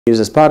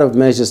As part of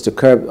measures to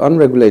curb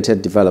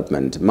unregulated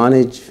development,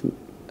 manage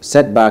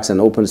setbacks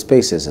and open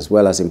spaces, as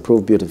well as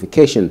improve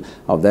beautification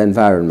of the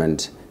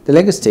environment, the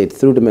Lagos State,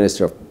 through the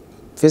Ministry of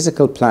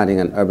Physical Planning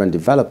and Urban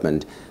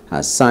Development,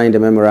 has signed a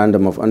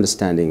Memorandum of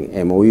Understanding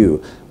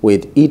 (MOU)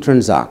 with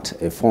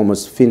Etranzact, a former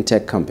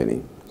Fintech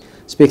company.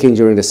 Speaking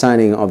during the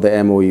signing of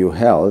the MOU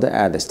held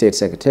at the State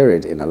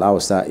Secretariat in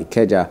Alausa,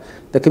 Ikeja,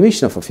 the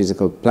Commissioner for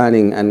Physical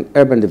Planning and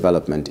Urban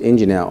Development,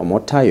 Engineer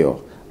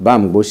Omotayo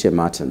Bamgbose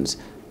Martins,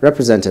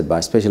 represented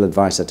by Special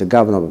Advisor to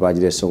Governor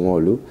Babajide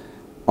Sanwo-Olu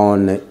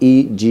on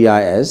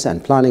EGIS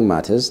and planning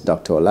matters,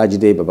 Dr.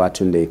 Olajide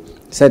Babatunde,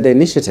 said the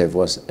initiative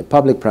was a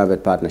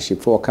public-private partnership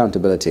for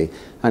accountability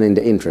and in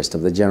the interest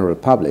of the general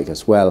public,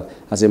 as well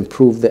as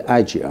improve the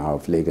IGR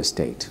of Lagos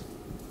State.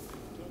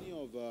 The journey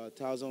of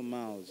 1,000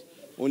 miles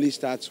only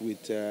starts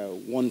with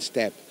one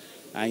step.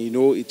 And you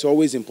know, it's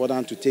always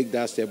important to take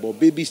that step, but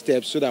baby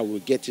steps so that we'll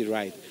get it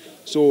right.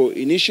 So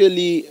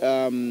initially,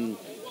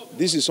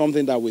 this is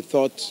something that we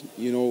thought,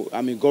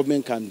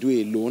 government can do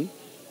alone.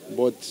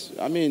 But,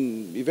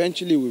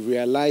 eventually we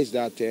realized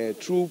that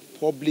through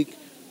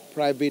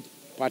public-private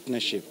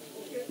partnership,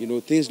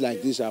 things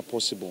like this are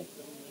possible.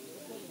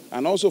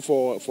 And also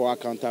for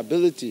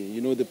accountability,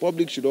 the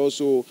public should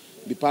also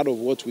be part of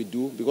what we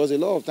do, because a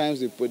lot of times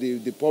the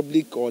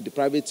public or the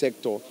private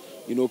sector,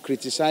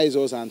 criticize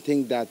us and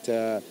think that,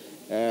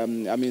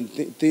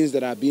 things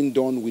that are being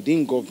done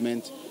within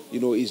government,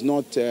 is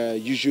not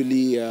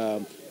usually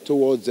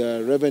towards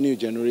revenue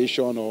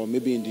generation or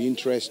maybe in the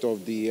interest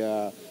of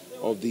the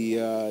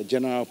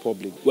general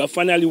public. We are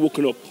finally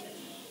woken up,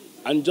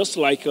 and just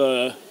like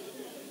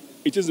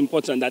it is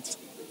important that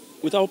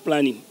without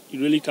planning, you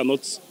really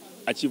cannot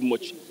achieve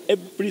much.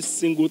 Every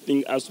single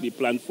thing has to be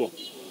planned for.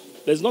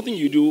 There's nothing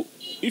you do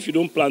if you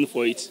don't plan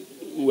for it.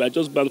 We are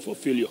just bound for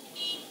failure.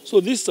 So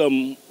this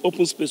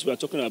open space we are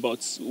talking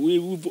about,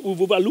 we've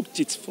overlooked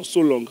it for so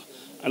long,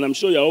 and I'm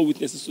sure you're all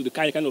witnesses to the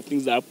kind of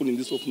things that happen in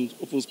these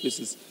open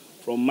spaces,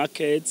 from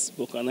markets,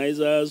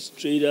 vulcanizers,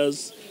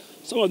 traders.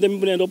 Some of them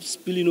even end up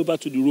spilling over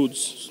to the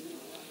roads.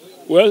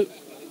 Well,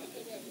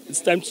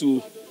 it's time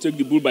to take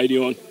the bull by the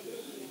horn,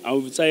 and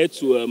we've decided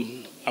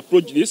to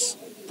approach this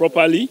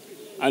properly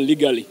and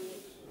legally.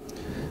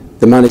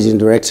 The Managing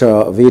Director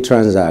of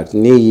Etranzact,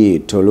 Niyi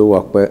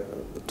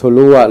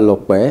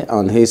Toluwalokwe,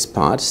 on his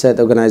part, said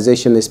the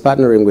organization is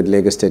partnering with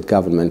Lagos State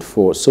government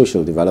for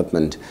social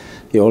development.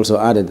 He also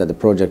added that the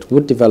project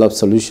would develop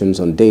solutions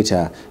on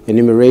data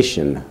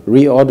enumeration,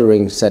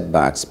 reordering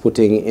setbacks,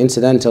 putting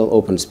incidental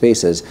open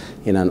spaces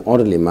in an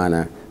orderly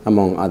manner,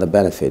 among other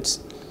benefits.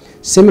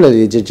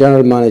 Similarly, the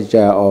General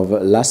Manager of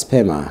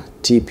LASPEMA,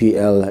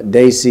 TPL,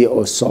 Daisy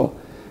Oso,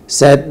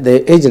 said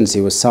the agency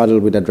was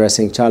saddled with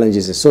addressing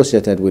challenges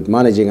associated with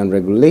managing and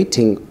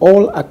regulating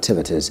all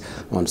activities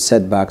on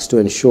setbacks to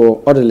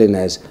ensure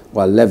orderliness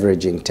while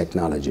leveraging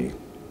technology.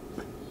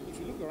 If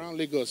you look around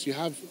Lagos, you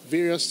have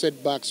various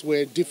setbacks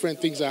where different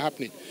things are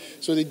happening.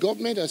 So the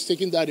government has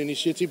taken that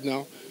initiative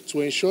now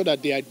to ensure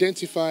that they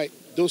identify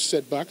those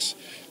setbacks,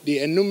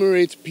 they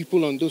enumerate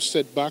people on those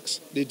setbacks,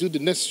 they do the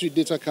necessary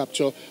data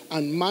capture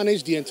and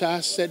manage the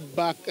entire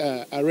setback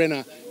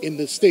arena in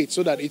the state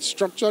so that it's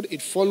structured,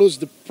 it follows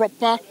the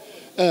proper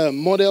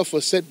model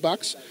for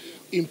setbacks,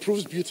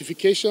 improves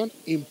beautification,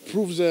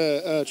 improves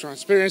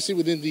transparency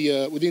within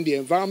the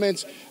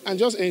environment, and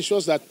just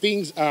ensures that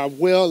things are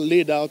well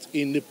laid out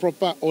in the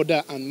proper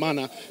order and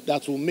manner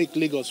that will make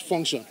Lagos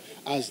function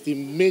as the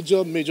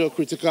major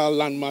critical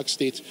landmark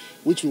state,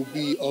 which will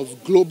be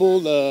of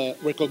global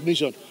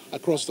recognition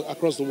across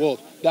the world.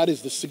 That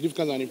is the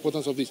significance and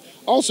importance of this.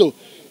 Also,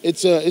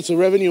 it's a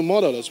revenue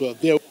model as well.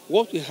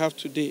 What we have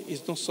today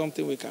is not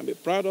something we can be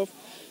proud of.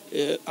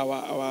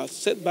 Our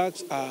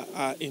setbacks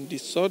are in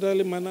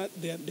disorderly manner.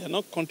 They are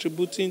not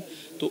contributing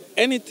to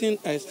anything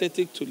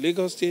aesthetic to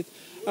Lagos State.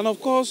 And of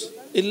course,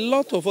 a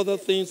lot of other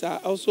things are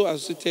also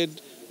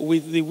associated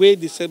with the way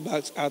the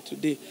setbacks are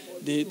today.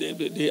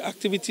 The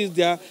activities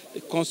there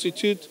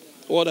constitute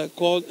what I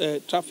call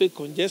traffic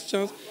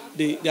congestions.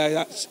 There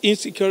are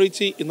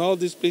insecurity in all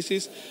these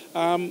places.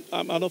 And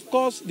of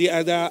course,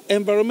 there are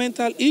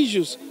environmental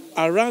issues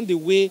around the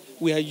way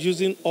we are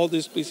using all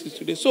these places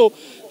today. So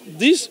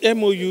this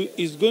MOU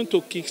is going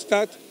to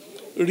kickstart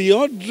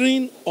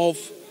reordering of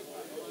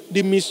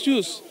the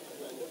misuse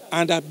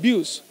and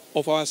abuse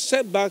of our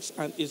setbacks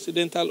and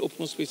incidental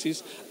open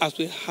spaces as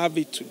we have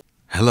it today.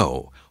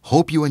 Hello,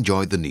 hope you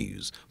enjoyed the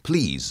news.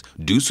 Please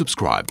do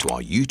subscribe to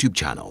our YouTube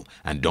channel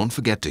and don't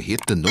forget to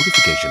hit the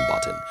notification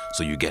button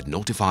so you get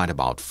notified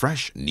about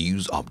fresh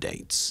news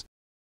updates.